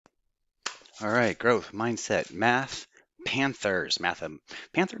All right, growth, mindset, math, panthers, panther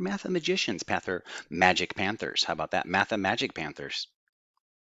mathemagicians, panther magic panthers. How about that? Mathemagic panthers.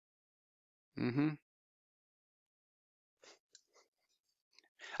 hmm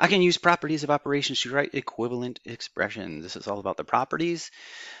I can use properties of operations to write equivalent expressions. This is all about the properties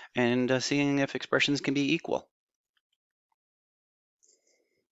and seeing if expressions can be equal.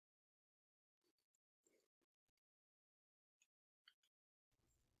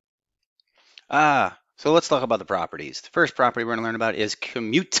 So let's talk about the properties. The first property we're going to learn about is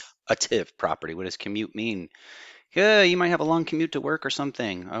commutative property. What does commute mean? Yeah, you might have a long commute to work or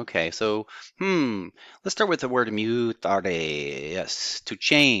something. Okay, so, let's start with the word mutare. Yes, to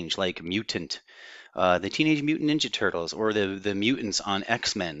change, like mutant. The Teenage Mutant Ninja Turtles or the mutants on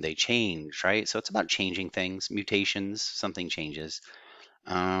X-Men, they change, right? So it's about changing things, mutations, something changes.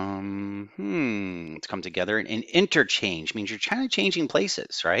 To come together and interchange means you're kind of changing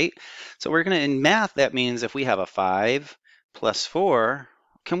places, right? So we're gonna, in math, that means if we have a 5 plus 4,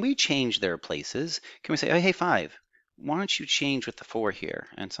 can we change their places? Can we say, oh, hey, 5, why don't you change with the 4 here?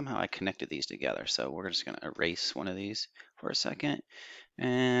 And somehow I connected these together. So we're just gonna erase one of these for a second.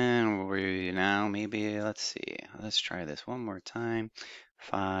 And we now maybe, let's see, let's try this one more time.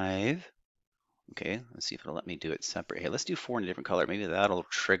 5. Okay, let's see if it'll let me do it separate. Hey, let's do 4 in a different color. Maybe that'll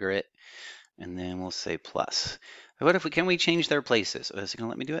trigger it. And then we'll say plus. What if can we change their places? Is it gonna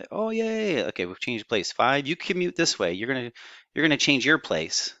let me do it? Oh yay! Okay, we've changed place. 5, you commute this way. You're gonna change your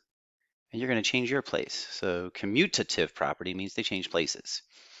place. And you're gonna change your place. So commutative property means they change places.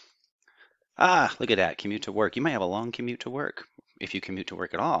 Look at that, commute to work. You might have a long commute to work, if you commute to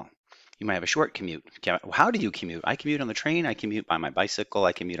work at all. You might have a short commute. How do you commute? I commute on the train, I commute by my bicycle,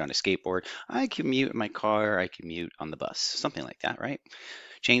 I commute on a skateboard, I commute in my car, I commute on the bus, something like that, right?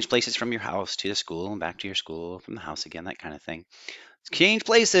 Change places from your house to the school and back to your school, from the house again, that kind of thing. Change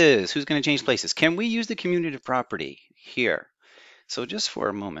places. Who's going to change places? Can we use the commutative property here? So just for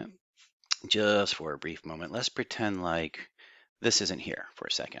a brief moment, let's pretend like this isn't here for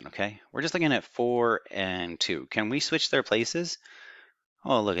a second, okay? We're just looking at 4 and 2. Can we switch their places?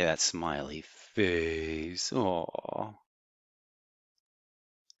 Oh, look at that smiley face. Oh,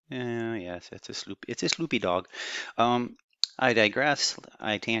 yeah, yes, it's a sloopy dog. I digress.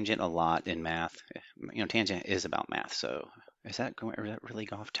 I tangent a lot in math. Tangent is about math. So is that really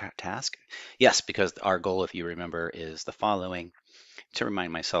off task? Yes, because our goal, if you remember, is the following. To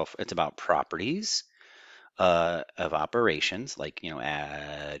remind myself, it's about properties of operations, like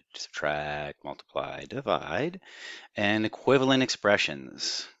add, subtract, multiply, divide, and equivalent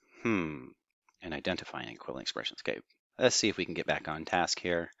expressions. And identifying equivalent expressions. Okay, let's see if we can get back on task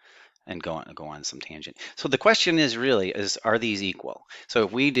here and go on some tangent. So the question is really are these equal? So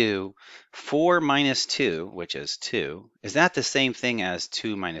if we do 4 minus 2, which is 2, is that the same thing as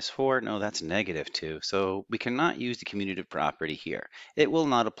 2 minus 4? No, that's negative 2. So we cannot use the commutative property here. It will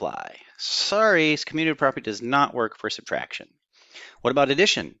not apply. Sorry, commutative property does not work for subtraction. What about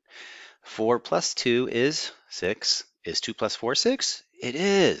addition? 4 plus 2 is 6. Is 2 plus 4 6? It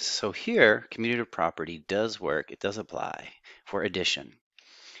is. So here, commutative property does work. It does apply for addition.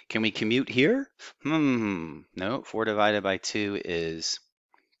 Can we commute here? No, 4 divided by 2 is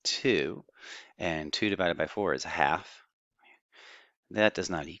 2, and 2 divided by 4 is half. That does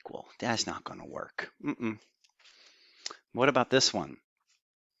not equal. That's not going to work. What about this one?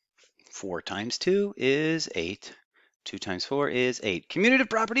 4 times 2 is 8. 2 times 4 is 8. Commutative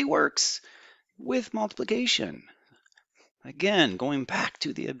property works with multiplication. Again, going back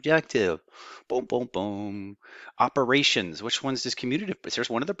to the objective. Boom, boom, boom. Operations. Which one's this commutative? There's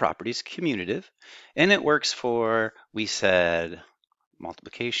one of the properties, commutative. And it works for, we said,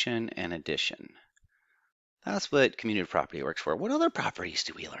 multiplication and addition. That's what commutative property works for. What other properties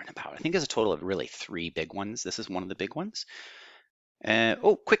do we learn about? I think there's a total of really 3 big ones. This is one of the big ones.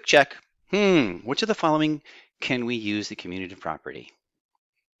 Quick check. Which of the following can we use the commutative property?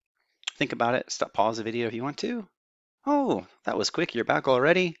 Think about it. Stop, pause the video if you want to. Oh, that was quick. You're back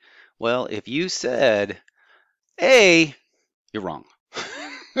already? Well, if you said A, you're wrong.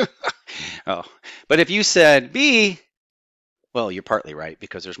 Oh, but if you said B, well, you're partly right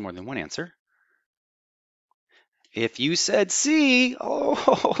because there's more than one answer. If you said C,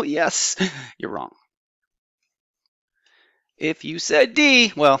 oh, yes, you're wrong. If you said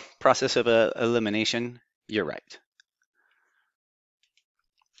D, well, process of elimination, you're right.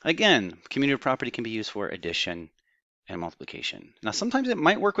 Again, commutative property can be used for addition and multiplication. Now, sometimes it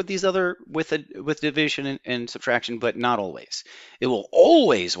might work with these other, with division and subtraction, but not always. It will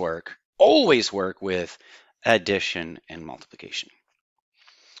always work with addition and multiplication.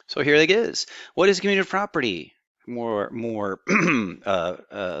 So here it is. What is commutative property? more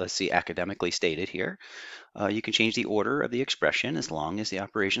let's see, academically stated here. You can change the order of the expression as long as the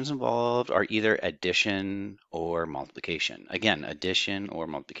operations involved are either addition or multiplication. Again, addition or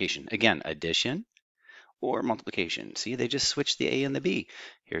multiplication. Again, addition or multiplication. See, they just switched the A and the B.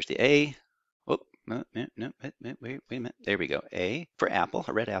 Here's the A. Oh, no, no, wait a minute. There we go. A for apple,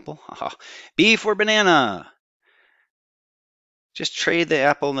 a red apple. B for banana. Just trade the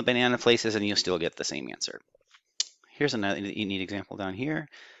apple and the banana places and you'll still get the same answer. Here's another neat example down here.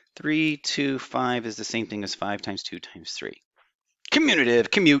 3, 2, 5 is the same thing as 5 times 2 times 3.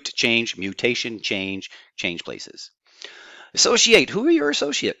 Commutative, commute, change, mutation, change places. Associate. Who are your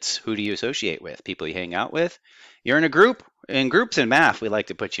associates? Who do you associate with? People you hang out with? You're in a group. In groups in math, we like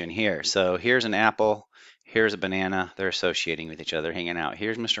to put you in here. So here's an apple. Here's a banana. They're associating with each other, hanging out.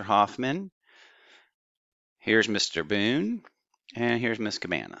 Here's Mr. Hoffman. Here's Mr. Boone. And here's Miss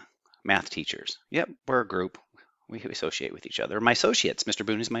Cabana. Math teachers. Yep, we're a group. We associate with each other. My associates. Mr.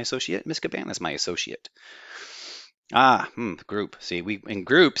 Boone is my associate. Miss Cabana is my associate. Group. See, in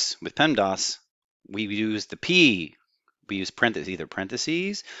groups with PEMDAS, we use the P. We use parentheses, either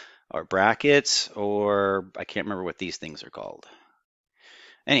parentheses or brackets, or I can't remember what these things are called.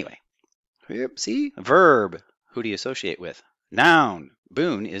 Anyway, see, verb. Who do you associate with? Noun.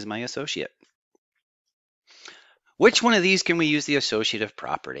 Boone is my associate. Which one of these can we use the associative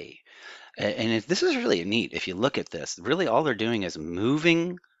property? And this is really neat. If you look at this, really all they're doing is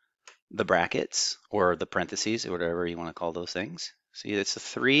moving the brackets or the parentheses or whatever you want to call those things. See, it's a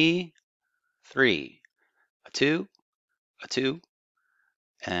 3, 3, a 2, a 2,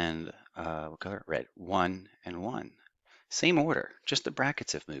 and what color? Red. 1 and 1. Same order, just the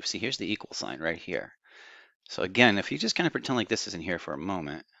brackets have moved. See, here's the equal sign right here. So again, if you just kind of pretend like this isn't here for a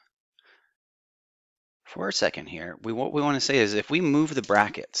moment, for a second here, what we want to say is if we move the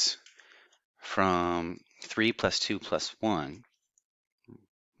brackets from 3 plus 2 plus 1,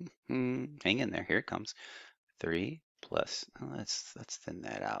 hang in there, here it comes. 3 plus, let's thin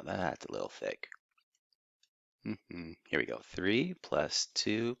that out. That's a little thick. Here we go. 3 plus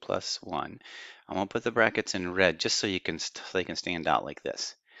 2 plus 1. I'm going to put the brackets in red just so they can stand out like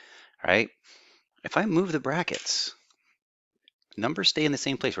this. All right? If I move the brackets, numbers stay in the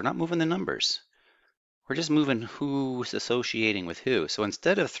same place. We're not moving the numbers. We're just moving who's associating with who. So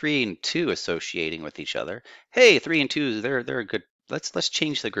instead of 3 and 2 associating with each other, hey, 3 and 2, they're a good. Let's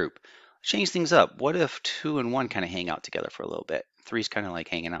change the group. Change things up. What if 2 and 1 kind of hang out together for a little bit? 3's kind of like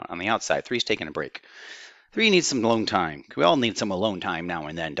hanging out on the outside. 3's taking a break. 3 needs some alone time. We all need some alone time now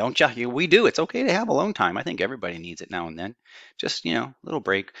and then, don't you? We do. It's okay to have alone time. I think everybody needs it now and then. Just, a little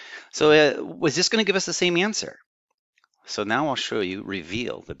break. So was this going to give us the same answer? So now I'll show you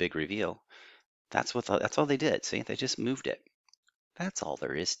reveal, the big reveal. That's all they did. See, they just moved it. That's all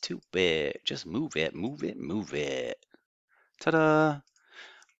there is to it. Just move it, move it, move it. Ta-da!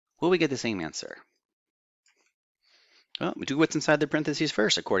 Will we get the same answer? Well, we do what's inside the parentheses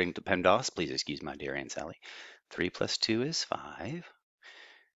first, according to PEMDAS. Please excuse my dear Aunt Sally. 3 plus 2 is 5.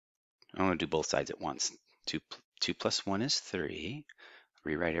 I'm going to do both sides at once. 2 plus 1 is 3.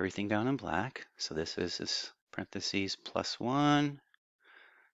 Rewrite everything down in black. So this is parentheses plus 1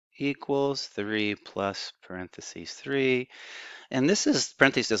 equals 3 plus parentheses 3. And this is,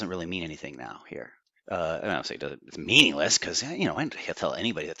 parentheses doesn't really mean anything now here. I don't say it's meaningless because, I don't tell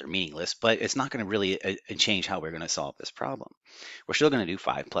anybody that they're meaningless, but it's not going to really change how we're going to solve this problem. We're still going to do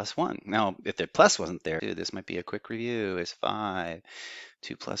 5 plus 1. Now, if the plus wasn't there, this might be a quick review, is 5.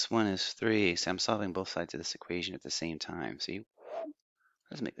 2 plus 1 is 3. So I'm solving both sides of this equation at the same time. See,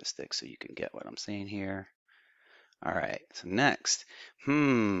 let's make this thick so you can get what I'm saying here. All right, so next,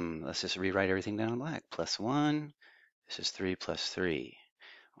 let's just rewrite everything down in black. Plus 1, this is 3 plus 3.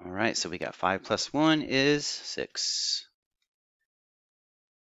 All right, so we got 5 plus 1 is 6.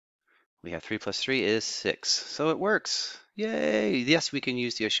 We have 3 plus 3 is 6. So it works. Yay! Yes, we can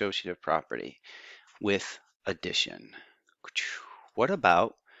use the associative property with addition. What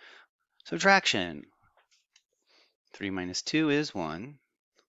about subtraction? 3 minus 2 is 1.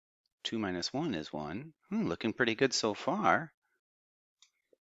 2 minus 1 is 1. Looking pretty good so far.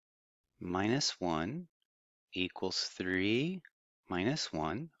 Minus 1 equals 3 minus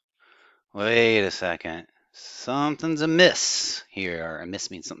 1. Wait a second. Something's amiss here.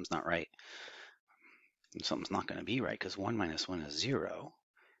 Amiss means something's not right. And something's not going to be right because 1 minus 1 is 0.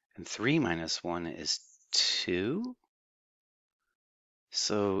 And 3 minus 1 is 2.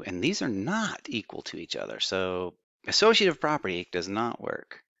 So, and these are not equal to each other. So associative property does not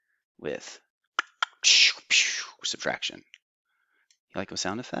work with subtraction. You like those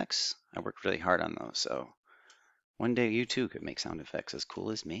sound effects? I worked really hard on those. So one day you too could make sound effects as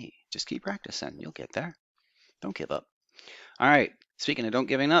cool as me. Just keep practicing. You'll get there. Don't give up. All right. Speaking of don't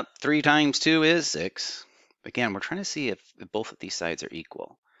giving up, 3 times 2 is 6. Again, we're trying to see if both of these sides are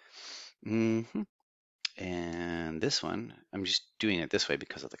equal. hmm And this one, I'm just doing it this way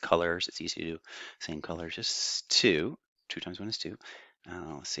because of the colors. It's easy to do. Same color, just 2. 2 times 1 is 2.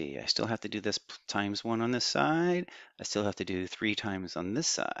 Let's see. I still have to do this times 1 on this side. I still have to do 3 times on this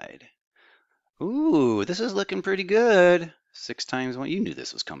side. Ooh, this is looking pretty good. 6 times 1. You knew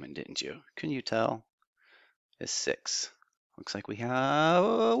this was coming, didn't you? Can you tell? It's 6. Looks like we have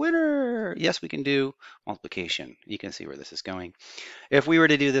a winner. Yes, we can do multiplication. You can see where this is going. If we were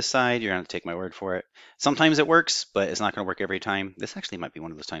to do this side, you're going to take my word for it. Sometimes it works, but it's not going to work every time. This actually might be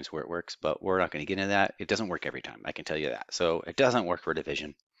one of those times where it works, but we're not going to get into that. It doesn't work every time, I can tell you that. So it doesn't work for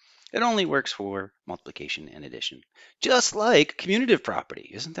division. It only works for multiplication and addition. Just like commutative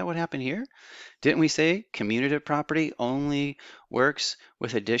property. Isn't that what happened here? Didn't we say commutative property only works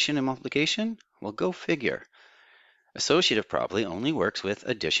with addition and multiplication? Well, go figure. Associative property only works with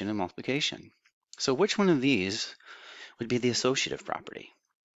addition and multiplication. So which one of these would be the associative property?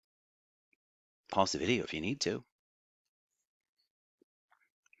 Pause the video if you need to.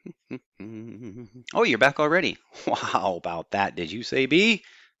 Oh, you're back already. Wow, about that. Did you say B?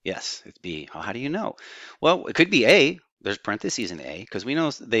 Yes, it's B. How do you know? Well, it could be A. There's parentheses in A because we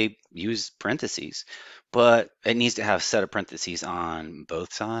know they use parentheses, but it needs to have a set of parentheses on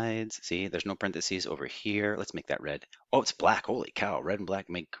both sides. See, there's no parentheses over here. Let's make that red. Oh, it's black. Holy cow. Red and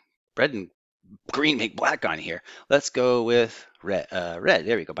black make red and green make black on here. Let's go with red. Red.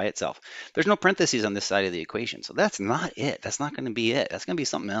 There we go, by itself. There's no parentheses on this side of the equation, so that's not it. That's not going to be it. That's going to be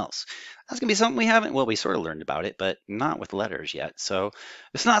something else. That's going to be something we haven't. Well, we sort of learned about it, but not with letters yet. So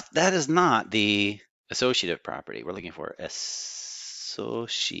it's not. That is not the associative property we're looking for. Associative.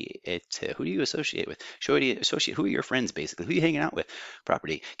 Who do you associate with? Who are your friends, basically? Who are you hanging out with?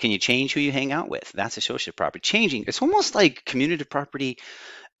 Property. Can you change who you hang out with? That's associative property. Changing. It's almost like commutative property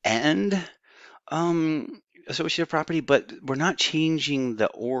and associative property, but we're not changing the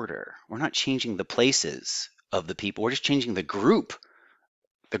order. We're not changing the places of the people. We're just changing the group,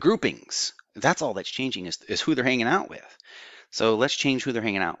 the groupings. That's all that's changing is who they're hanging out with. So let's change who they're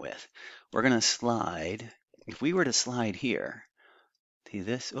hanging out with. We're going to slide. If we were to slide here, see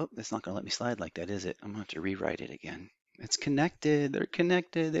this? Oh, it's not going to let me slide like that, is it? I'm going to have to rewrite it again. It's connected. They're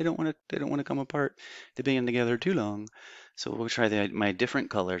connected. They don't want to come apart. They've been together too long. So we'll try my different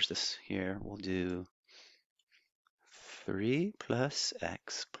colors. This here we'll do 3 plus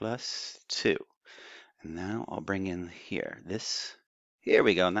x plus 2. And now I'll bring in here this. Here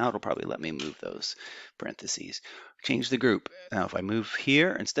we go. Now it'll probably let me move those parentheses. Change the group. Now if I move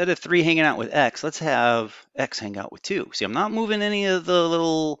here, instead of 3 hanging out with x, let's have x hang out with 2. See, I'm not moving any of the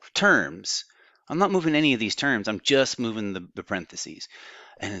little terms. I'm not moving any of these terms. I'm just moving the parentheses.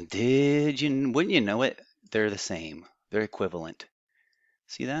 And wouldn't you know it, they're the same. They're equivalent.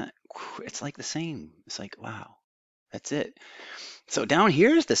 See that? It's like the same. It's like, wow, that's it. So down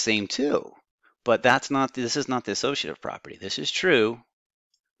here is the same too, but this is not the associative property. This is true.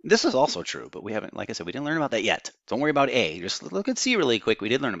 This is also true, but we haven't, like I said, we didn't learn about that yet. Don't worry about A. Just look at C really quick. We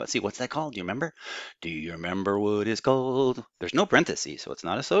did learn about C. What's that called? Do you remember? Do you remember what it's called? There's no parentheses, so it's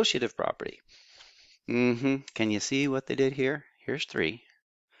not associative property. Can you see what they did here? Here's 3.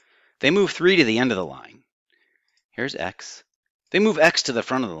 They move 3 to the end of the line. Here's x. They move x to the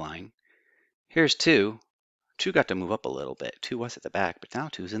front of the line. Here's 2. 2 got to move up a little bit. 2 was at the back, but now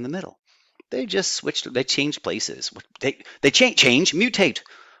 2's in the middle. They just switched. They changed places. They change, mutate,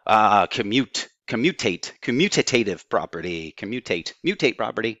 commutative property, mutate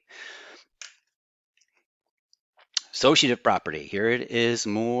property. Associative property. Here it is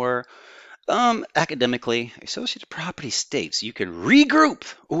more academically. Associative property states you can regroup.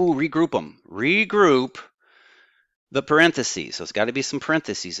 Ooh, regroup them. Regroup the parentheses. So it's got to be some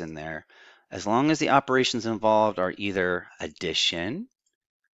parentheses in there. As long as the operations involved are either addition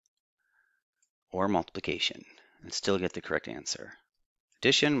or multiplication, and still get the correct answer.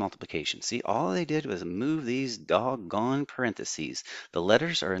 Addition, multiplication. See, all they did was move these doggone parentheses. The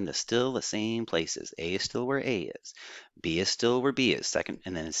letters are still the same places. A is still where A is. B is still where B is. Second,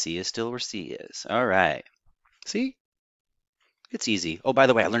 and then C is still where C is. All right. See? It's easy. Oh, by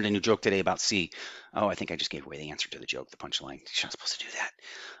the way, I learned a new joke today about C. Oh, I think I just gave away the answer to the joke, the punchline. You're not supposed to do that.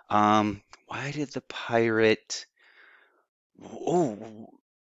 Why did the pirate... Oh,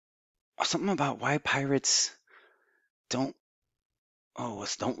 something about why pirates don't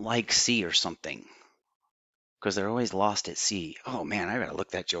like sea or something. Because they're always lost at sea. Oh man, I gotta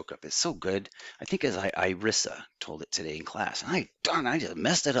look that joke up. It's so good. I think as Irissa told it today in class. And I just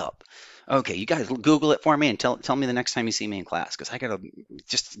messed it up. Okay, you guys Google it for me and tell me the next time you see me in class. Because I gotta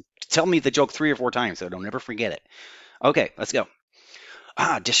just tell me the joke 3 or 4 times so don't ever forget it. Okay, let's go.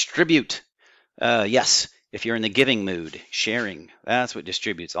 Distribute. Yes, if you're in the giving mood, sharing. That's what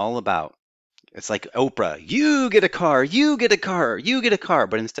distribute's all about. It's like Oprah. You get a car. You get a car. You get a car.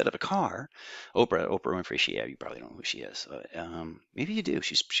 But instead of a car, Oprah Winfrey. You probably don't know who she is. Maybe you do.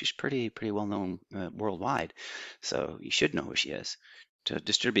 She's pretty well known worldwide, so you should know who she is. To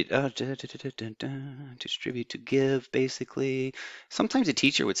distribute, distribute to give, basically. Sometimes a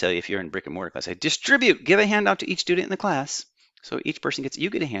teacher would say, if you're in brick and mortar class, say distribute. Give a handout to each student in the class. So each person gets. You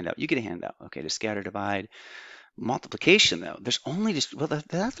get a handout. You get a handout. Okay, to scatter, divide. Multiplication, though, there's only just well,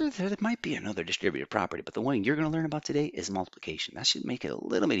 there might be another distributive property, but the one you're going to learn about today is multiplication. That should make it a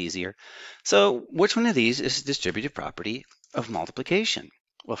little bit easier. So, which one of these is distributive property of multiplication?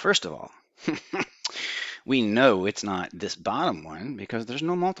 Well, first of all, we know it's not this bottom one because there's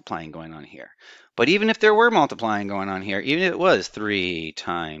no multiplying going on here. But even if there were multiplying going on here, even if it was 3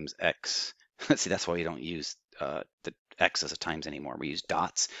 times x, let's see, that's why we don't use the x as a times anymore. We use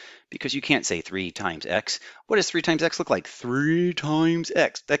dots because you can't say 3 times x. What does 3 times x look like? 3 times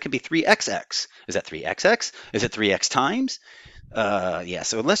x. That could be 3xx. Is that 3xx? Is it 3x times? Yeah,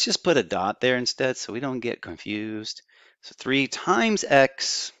 so let's just put a dot there instead so we don't get confused. So 3 times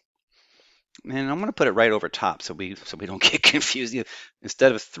x, and I'm going to put it right over top so we don't get confused.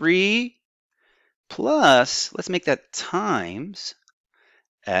 Instead of 3 plus, let's make that times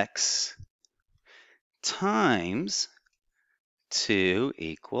x times 2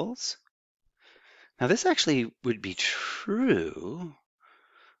 equals. Now this actually would be true,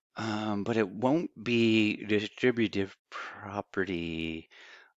 but it won't be distributive property.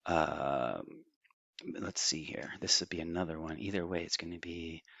 Let's see here. This would be another one. Either way, it's going to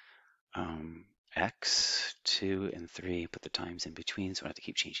be x, 2, and 3. Put the times in between, so I have to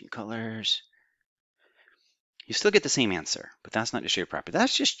keep changing colors. You still get the same answer, but that's not distributive property.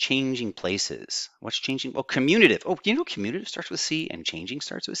 That's just changing places. What's changing? Well, commutative. Oh, you know commutative starts with C and changing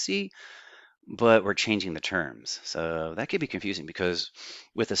starts with C, but we're changing the terms. So that could be confusing because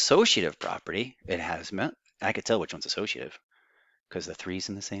with associative property, it has, I could tell which one's associative because the 3's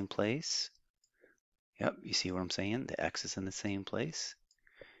in the same place. Yep, you see what I'm saying? The x is in the same place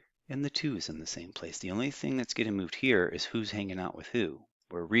and the 2 is in the same place. The only thing that's getting moved here is who's hanging out with who.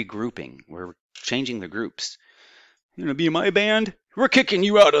 We're regrouping. We're changing the groups. You gonna be in my band? We're kicking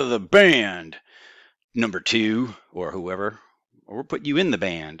you out of the band, number 2, or whoever. Or we'll put you in the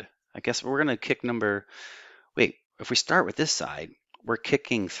band. I guess we're gonna kick wait, if we start with this side, we're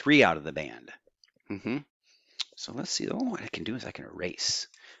kicking 3 out of the band. So let's see, what I can do is I can erase.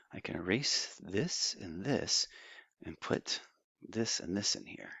 I can erase this and put this and this in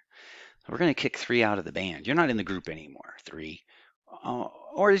here. So we're gonna kick 3 out of the band. You're not in the group anymore, 3.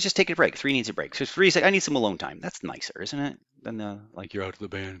 Or just take a break. 3 needs a break. So 3 says, I need some alone time. That's nicer, isn't it? Than like you're out of the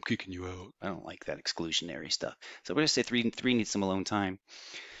band, I'm kicking you out. I don't like that exclusionary stuff. So we'll just say 3 needs some alone time.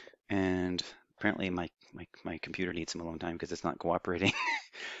 And apparently my computer needs some alone time because it's not cooperating.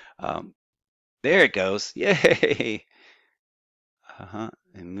 There it goes. Yay.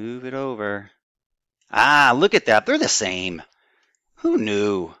 And move it over. Look at that. They're the same. Who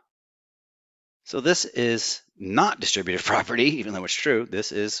knew? So this is not distributive property, even though it's true.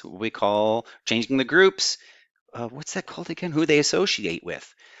 This is what we call changing the groups. What's that called again? Who they associate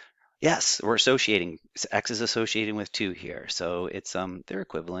with. Yes, we're associating. X is associating with 2 here. So it's they're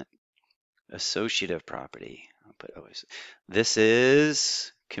equivalent. Associative property. This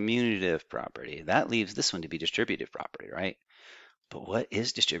is commutative property. That leaves this one to be distributive property, right? But what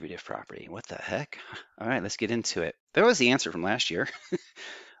is distributive property? What the heck? All right, let's get into it. That was the answer from last year.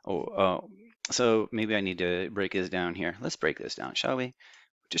 So maybe I need to break this down here. Let's break this down, shall we?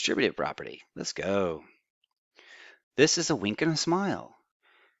 Distributive property. Let's go. This is a wink and a smile.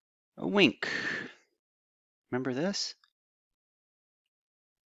 A wink. Remember this?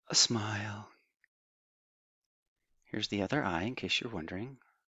 A smile. Here's the other eye, in case you're wondering.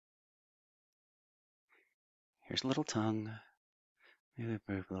 Here's a little tongue. Maybe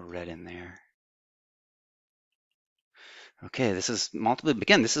put a little red in there. Okay, this is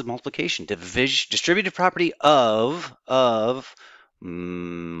again, this is multiplication. Distributive property of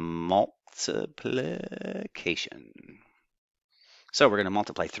multiplication. So we're going to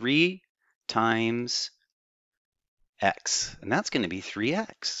multiply 3 times x, and that's going to be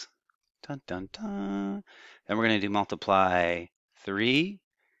 3x. Dun, dun, dun. Then we're going to do multiply 3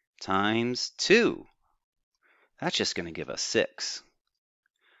 times 2. That's just going to give us 6.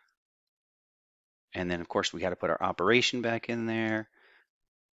 And then, of course, we got to put our operation back in there.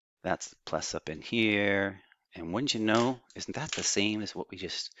 That's the plus up in here. And wouldn't you know, isn't that the same as what we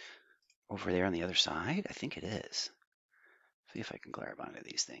just over there on the other side? I think it is. See if I can grab onto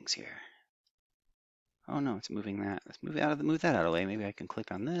these things here. Oh no, it's moving that. Let's move that out of the way. Maybe I can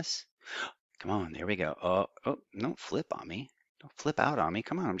click on this. Come on, there we go. Oh, don't flip on me. Don't flip out on me.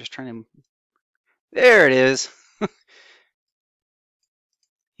 Come on, I'm just trying to. There it is.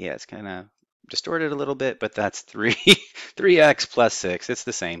 Yeah, it's kind of distorted a little bit, but that's 3x plus 6. It's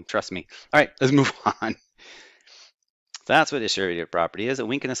the same. Trust me. All right, let's move on. That's what distributive property is, a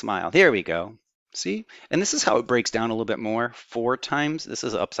wink and a smile. There we go. See? And this is how it breaks down a little bit more. 4 times, this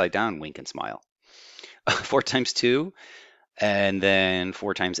is upside down wink and smile. 4 times 2, and then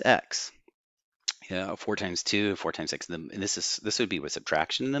 4 times x. Yeah, 4 times 2, 4 times x. And this would be with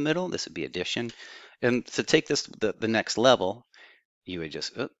subtraction in the middle. This would be addition. And to take this the next level, you would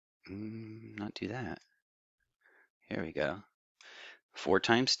just not do that. Here we go. 4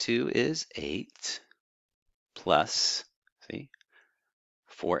 times 2 is 8 plus, see,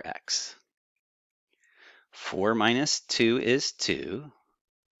 4x. 4 minus 2 is 2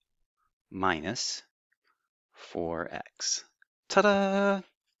 minus 4x. Ta-da!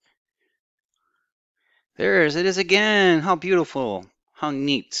 There it is again. How beautiful. How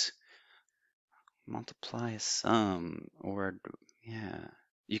neat. Multiply a sum, or yeah.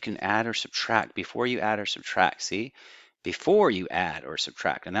 You can add or subtract before you add or subtract, see? Before you add or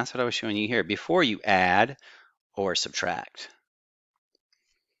subtract. And that's what I was showing you here. Before you add or subtract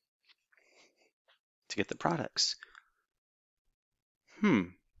to get the products.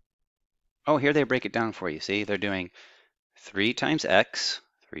 Oh, here they break it down for you. See, they're doing 3 times x,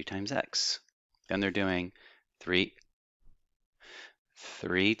 3 times x. Then they're doing 3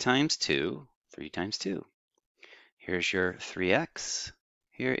 times 2, 3 times 2. Here's your 3x.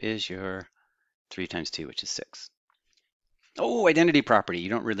 Here is your 3 times 2, which is 6. Oh, identity property. You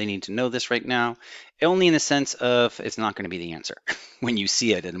don't really need to know this right now, only in the sense of it's not going to be the answer when you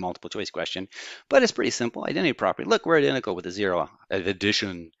see it in a multiple choice question, but it's pretty simple. Identity property. Look, we're identical with a 0 of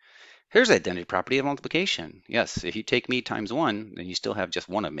addition. Here's the identity property of multiplication. Yes, if you take me times 1, then you still have just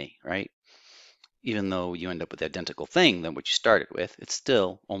 1 of me, right? Even though you end up with the identical thing than what you started with, it's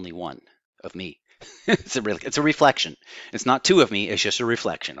still only 1 of me. It's a reflection. It's not 2 of me, it's just a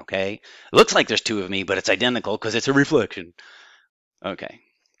reflection, okay? It looks like there's 2 of me, but it's identical because it's a reflection. Okay,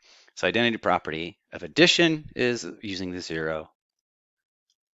 so identity property of addition is using the 0.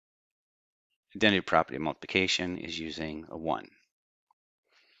 Identity property of multiplication is using a 1.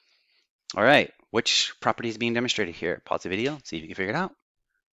 All right, which property is being demonstrated here? Pause the video, see if you can figure it out.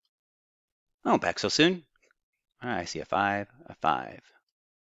 Oh, back so soon? All right, I see a 5, a 5.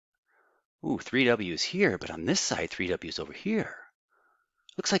 Ooh, 3W is here, but on this side, 3W is over here.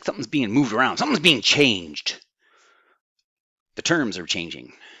 Looks like something's being moved around. Something's being changed. The terms are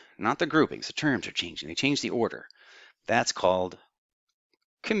changing, not the groupings. The terms are changing. They change the order. That's called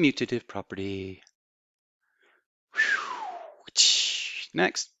commutative property.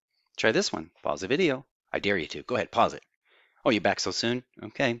 Next, try this one. Pause the video. I dare you to. Go ahead, pause it. Oh, you back so soon?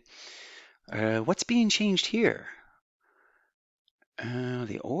 Okay. What's being changed here?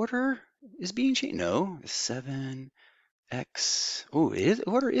 The order is being changed. No, 7x. Oh,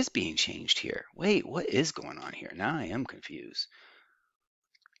 order is being changed here. Wait, what is going on here? Now I am confused.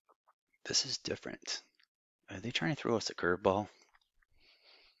 This is different. Are they trying to throw us a curveball?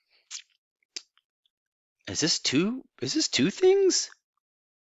 Is this two things?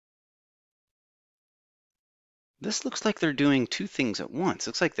 This looks like they're doing 2 things at once.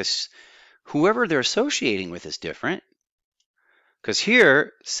 Looks like this, whoever they're associating with is different. Because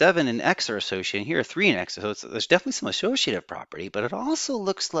here, 7 and x are associated, here 3 and x. So there's definitely some associative property, but it also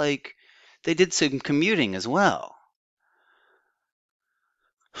looks like they did some commuting as well.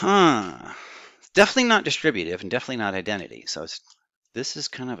 It's definitely not distributive and definitely not identity. So this is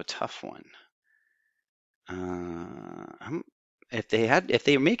kind of a tough one. If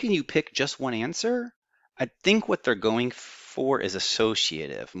they're making you pick just one answer, I think what they're going for is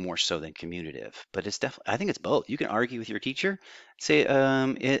associative more so than commutative. But it's definitely, I think it's both. You can argue with your teacher, say,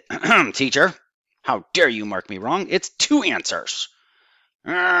 teacher, how dare you mark me wrong? It's 2 answers.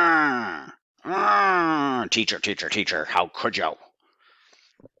 Teacher, how could you?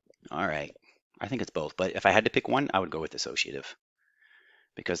 All right, I think it's both. But if I had to pick one, I would go with associative,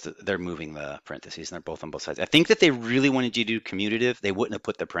 because they're moving the parentheses and they're both on both sides. I think that they really wanted you to do commutative. They wouldn't have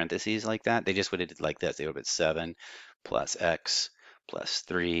put the parentheses like that. They just would have did like this. They would have put 7 plus x plus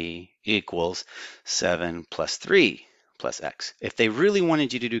 3 equals 7 plus 3 plus x. If they really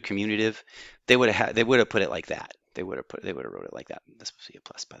wanted you to do commutative, they would have put it like that. They would have wrote it like that. This will be a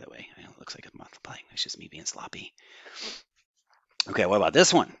plus, by the way. I know it looks like I'm multiplying. It's just me being sloppy. Okay, what about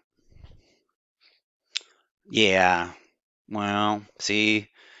this one? Yeah. Well, see,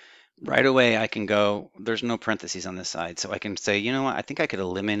 Right away, I can go, there's no parentheses on this side, so I can say, you know what, I think I could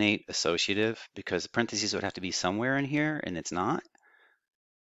eliminate associative because parentheses would have to be somewhere in here, and it's not.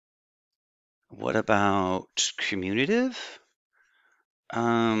 What about commutative?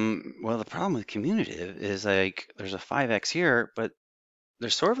 Well, the problem with commutative is like there's a 5x here, but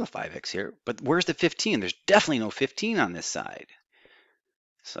there's sort of a 5x here, but where's the 15? There's definitely no 15 on this side.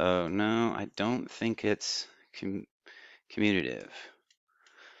 So no, I don't think it's commutative.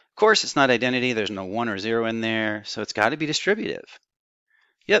 Of course, it's not identity. There's no 1 or 0 in there, so it's got to be distributive.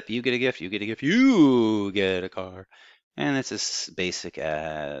 Yep, you get a gift, you get a gift, you get a car. And it's as basic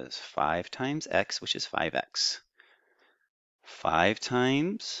as 5 times x, which is 5x. 5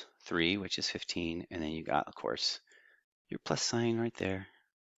 times 3, which is 15. And then you got, of course, your plus sign right there.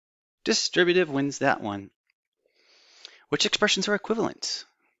 Distributive wins that one. Which expressions are equivalent?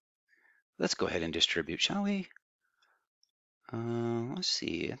 Let's go ahead and distribute, shall we? Let's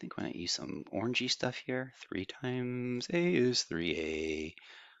see. I think we're going to use some orangey stuff here. 3 times a is 3a.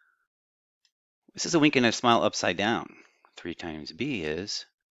 This is a wink and a smile upside down. 3 times b is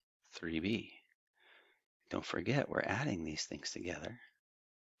 3b. Don't forget, we're adding these things together.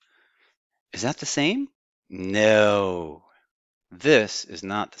 Is that the same? No. This is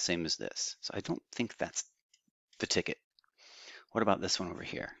not the same as this. So I don't think that's the ticket. What about this one over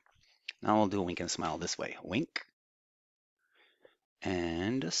here? Now we'll do a wink and a smile this way. Wink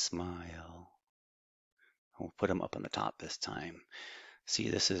and a smile. We'll put them up on the top this time. See,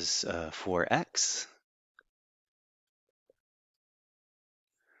 this is 4x.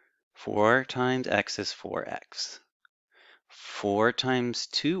 4 times x is 4x. 4 times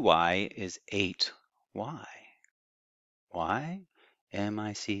 2y is 8y. Y?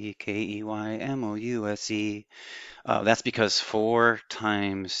 M-I-C-K-E-Y-M-O-U-S-E. That's because 4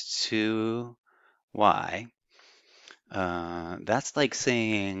 times 2y, that's like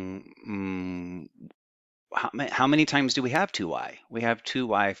saying, how many times do we have 2y? We have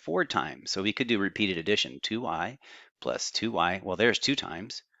 2y 4 times, so we could do repeated addition. 2y plus 2y, well, there's 2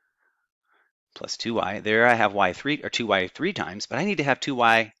 times, plus 2y. There I have y3, or 2y 3 times, but I need to have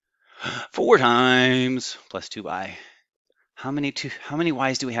 2y 4 times, plus 2y. How many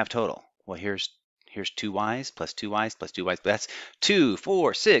y's do we have total? Well, here's 2 y's plus 2 y's plus 2 y's. That's 2,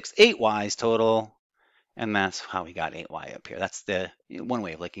 4, 6, 8 y's total. And that's how we got 8y up here. That's the one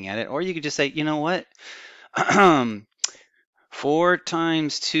way of looking at it. Or you could just say, you know what? 4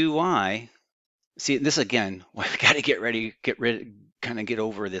 times 2y. See, this again, we got to get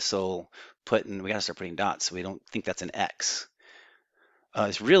over this whole we got to start putting dots so we don't think that's an x.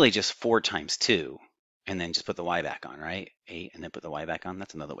 It's really just 4 times 2. And then just put the y back on, right? 8, and then put the y back on.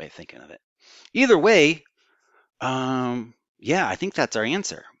 That's another way of thinking of it. Either way, yeah, I think that's our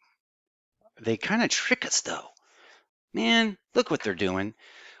answer. They kind of trick us, though. Man, look what they're doing.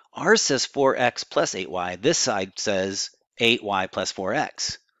 Ours says 4x plus 8y. This side says 8y plus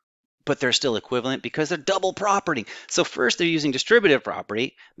 4x. But they're still equivalent because they're double property. So first they're using distributive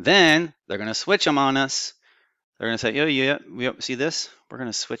property. Then they're going to switch them on us. They're going to say, oh, yeah, see this? We're going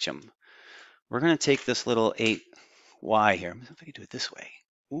to switch them. We're going to take this little 8y here. Let me see if I can do it this way.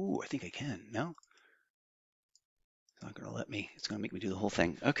 Ooh, I think I can. No? It's not going to let me. It's going to make me do the whole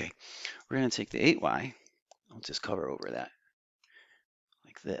thing. Okay. We're going to take the 8y. I'll just cover over that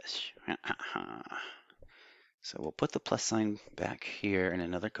like this. So we'll put the plus sign back here in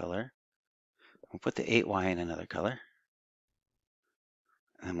another color. We'll put the 8y in another color.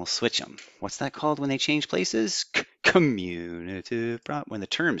 And we'll switch them. What's that called when they change places? Commutative prop. When the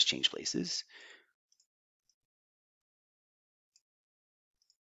terms change places.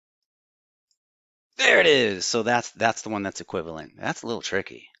 There it is. So that's the one that's equivalent. That's a little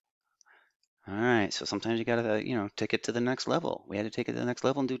tricky. All right. So sometimes you gotta take it to the next level. We had to take it to the next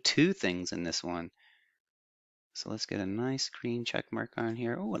level and do 2 things in this one. So let's get a nice green check mark on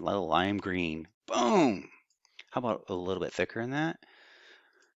here. Oh, a little lime green. Boom. How about a little bit thicker than that?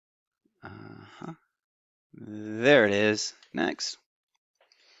 There it is. Next.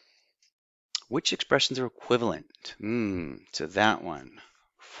 Which expressions are equivalent to that one?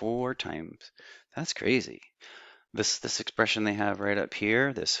 4 times. That's crazy. This expression they have right up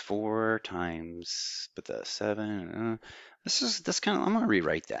here, this 4 times, but the 7, this kind of, I'm going to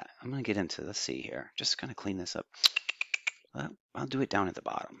rewrite that. I'm going to get into, let's see here, just kind of clean this up. I'll do it down at the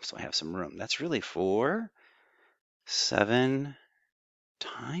bottom so I have some room. That's really 4, 7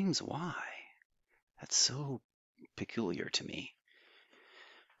 times y. That's so peculiar to me.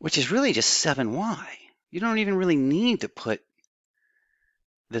 Which is really just 7y. You don't even really need to put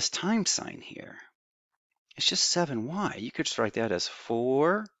this times sign here. It's just 7y. You could just write that as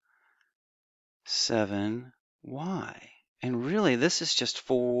 4, 7y. And really, this is just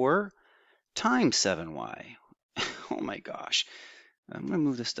 4 times 7y. Oh my gosh. I'm going to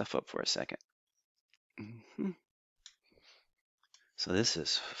move this stuff up for a second. So this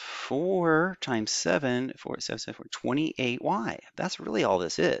is 4 times 7, 28y. That's really all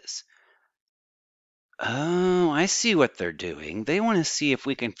this is. Oh, I see what they're doing. They want to see if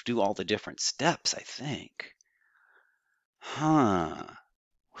we can do all the different steps, I think. Huh.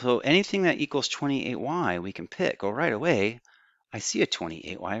 So anything that equals 28y, we can pick. Oh, right away, I see a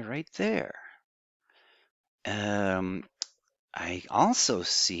 28y right there. I also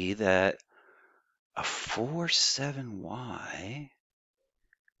see that a 47y.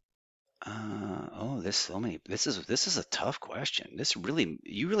 This is a tough question.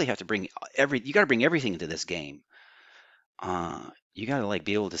 You really have to bring you got to bring everything into this game. You got to like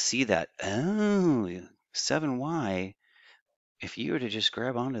be able to see that. Oh, 7y. If you were to just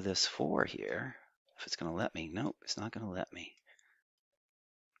grab onto this 4 here, if it's going to let me, nope, it's not going to let me.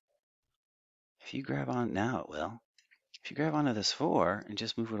 If you grab on now, it will. If you grab onto this 4 and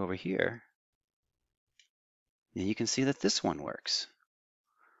just move it over here, then you can see that this one works.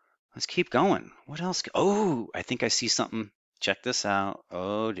 Let's keep going. What else? Oh, I think I see something. Check this out.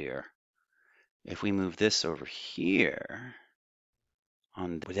 Oh dear. If we move this over here,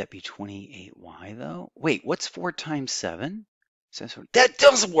 would that be 28y though? Wait, what's 4 times 7? That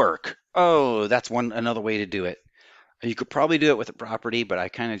does work. Oh, that's another way to do it. You could probably do it with a property, but I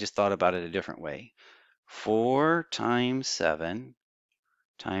kind of just thought about it a different way. 4 times 7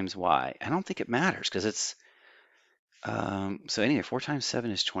 times y. I don't think it matters because it's so anyway, 4 times 7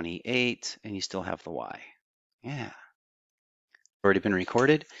 is 28, and you still have the y. Yeah. Already been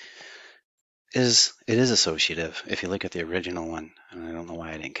recorded. It is associative. If you look at the original one, and I don't know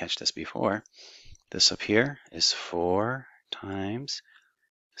why I didn't catch this before, this up here is 4 times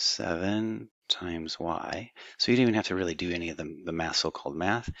 7 times y. So you don't even have to really do any of the math, so-called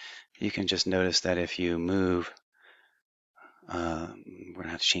math. You can just notice that if you move, we're going to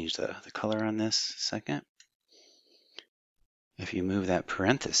have to change the color on this a second. If you move that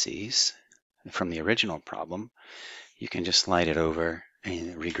parentheses from the original problem, you can just slide it over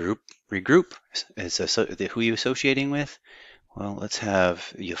and regroup. Regroup is who are you associating with? Well, let's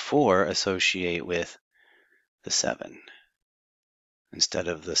have the 4 associate with the 7 instead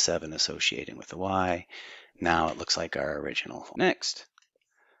of the 7 associating with the y. Now it looks like our original. Next.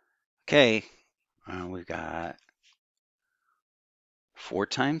 Okay, we've got 4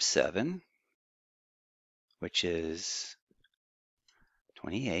 times 7, which is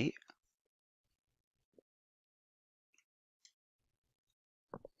 28.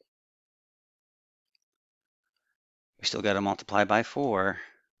 We still got to multiply by 4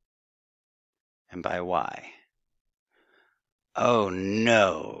 and by y. Oh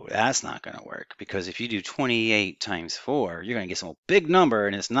no, that's not going to work, because if you do 28 times 4, you're going to get some big number,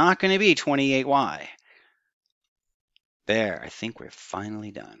 and it's not going to be 28y. There, I think we're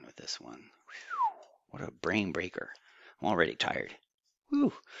finally done with this one. Whew, what a brain breaker. I'm already tired.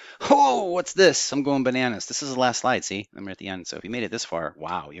 Whew. Oh, what's this? I'm going bananas. This is the last slide, see? I'm at the end, so if you made it this far,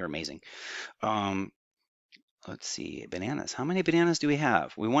 wow, you're amazing. Let's see, bananas. How many bananas do we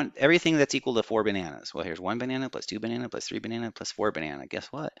have? We want everything that's equal to 4 bananas. Well, here's 1 banana plus 2 banana plus 3 banana plus 4 banana. Guess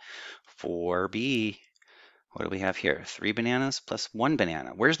what? 4b. What do we have here? 3 bananas plus 1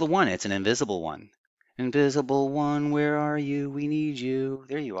 banana. Where's the 1? It's an invisible one. Invisible one, where are you? We need you.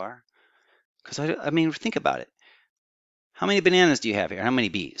 There you are. Because I mean, think about it. How many bananas do you have here? How many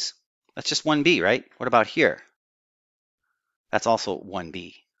b's? That's just 1b, right? What about here? That's also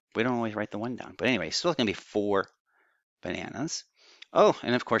 1b. We don't always write the 1 down. But anyway, still going to be 4 bananas. Oh,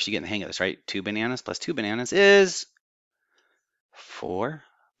 and of course you get in the hang of this, right? 2 bananas plus 2 bananas is 4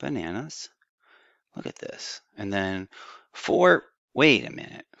 bananas. Look at this. And then 4, wait a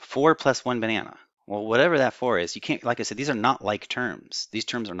minute, 4 plus 1 banana. Well, whatever that 4 is, you can't, like I said, these are not like terms. These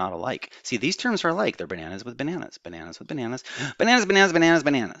terms are not alike. See, these terms are alike. They're bananas with bananas, bananas with bananas, bananas, bananas, bananas,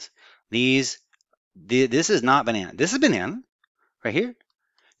 bananas. This is not banana. This is banana right here.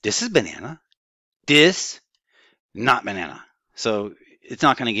 This is banana. This, not banana. So it's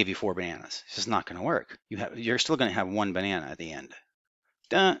not going to give you 4 bananas. It's just not going to work. You're still going to have 1 banana at the end.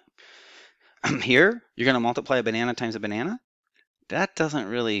 Done. Here, you're going to multiply a banana times a banana. That doesn't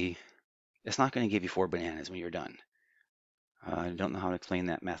really, it's not going to give you 4 bananas when you're done. I don't know how to explain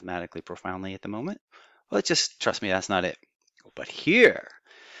that mathematically profoundly at the moment. Well, just trust me, that's not it. But here,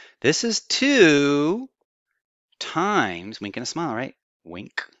 this is 2 times, wink and a smile, right?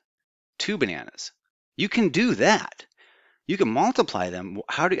 Wink, 2 bananas. You can do that. You can multiply them.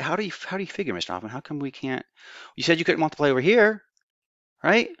 How do you figure, Mr. Hoffman? How come we can't? You said you couldn't multiply over here,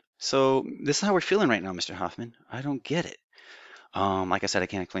 right? So this is how we're feeling right now, Mr. Hoffman. I don't get it. Like I said, I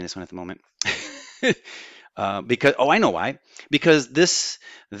can't explain this one at the moment. Because, oh, I know why. Because this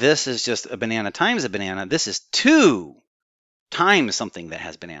is just a banana times a banana. This is 2 times something that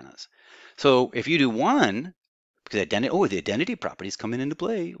has bananas. So if you do 1, because the identity properties come into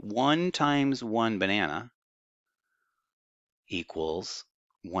play. 1 times 1 banana equals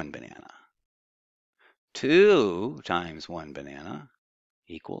 1 banana. 2 times 1 banana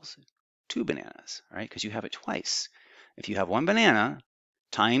equals 2 bananas, right? Because you have it twice. If you have 1 banana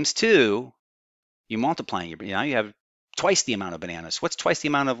times 2, you multiply your banana. Now you have twice the amount of bananas. What's twice the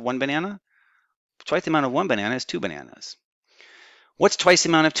amount of 1 banana? Twice the amount of 1 banana is 2 bananas. What's twice the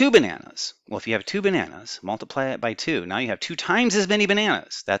amount of 2 bananas? Well, if you have 2 bananas, multiply it by 2. Now you have 2 times as many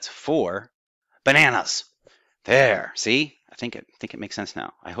bananas. That's 4 bananas. There, see? I think it makes sense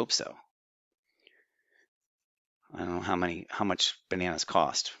now. I hope so. I don't know how much bananas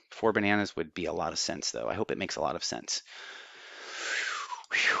cost. 4 bananas would be a lot of sense, though. I hope it makes a lot of sense.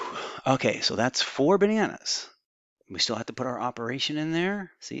 Whew. Okay, so that's 4 bananas. We still have to put our operation in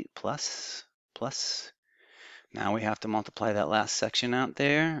there. See, plus. Now we have to multiply that last section out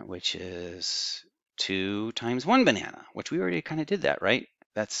there, which is 2 times 1 banana, which we already kind of did that, right?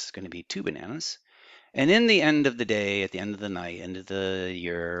 That's going to be 2 bananas. And in the end of the day, at the end of the night, end of the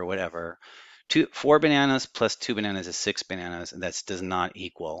year, whatever, 4 bananas plus 2 bananas is 6 bananas, and that does not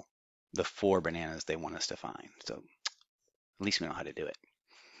equal the 4 bananas they want us to find. So at least we know how to do it.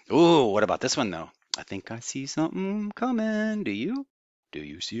 Ooh, what about this one though? I think I see something coming. Do you? Do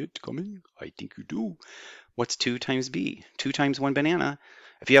you see it coming? I think you do. What's 2 times b? 2 times 1 banana.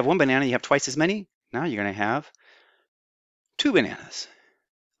 If you have 1 banana, you have twice as many. Now you're going to have 2 bananas.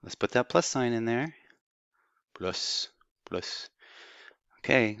 Let's put that plus sign in there. Plus.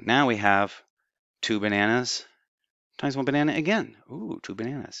 Okay, now we have 2 bananas times 1 banana again. Ooh, 2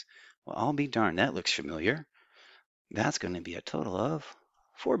 bananas. Well, I'll be darned. That looks familiar. That's going to be a total of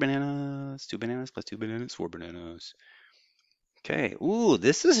 4 bananas. 2 bananas plus 2 bananas, 4 bananas. Okay. Ooh,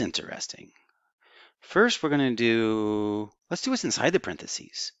 this is interesting. First, we're going to let's do what's inside the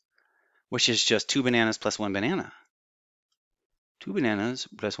parentheses, which is just 2 bananas plus 1 banana. 2 bananas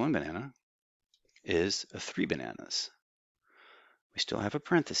plus 1 banana is 3 bananas. We still have a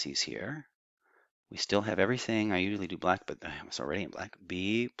parentheses here. We still have everything. I usually do black, but it's already in black.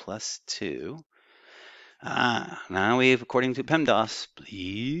 B plus 2. Now we've, according to PEMDAS,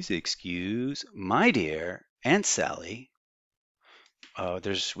 please excuse my dear Aunt Sally.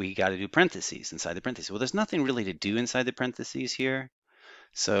 We got to do parentheses inside the parentheses. Well, there's nothing really to do inside the parentheses here.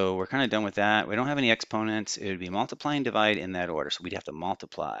 So we're kind of done with that. We don't have any exponents. It would be multiply and divide in that order. So we'd have to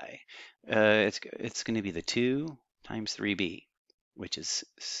multiply. It's going to be the 2 times 3b, which is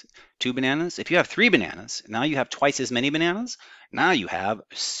 2 bananas. If you have 3 bananas, now you have twice as many bananas. Now you have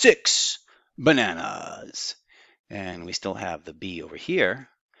 6 bananas. And we still have the b over here.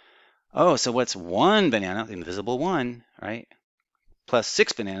 Oh, so what's 1 banana, invisible 1, right? Plus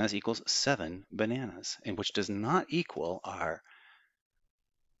 6 bananas equals 7 bananas, and which does not equal our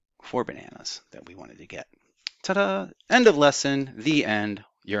 4 bananas that we wanted to get. Ta-da! End of lesson. The end.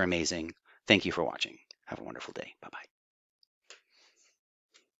 You're amazing. Thank you for watching. Have a wonderful day. Bye-bye.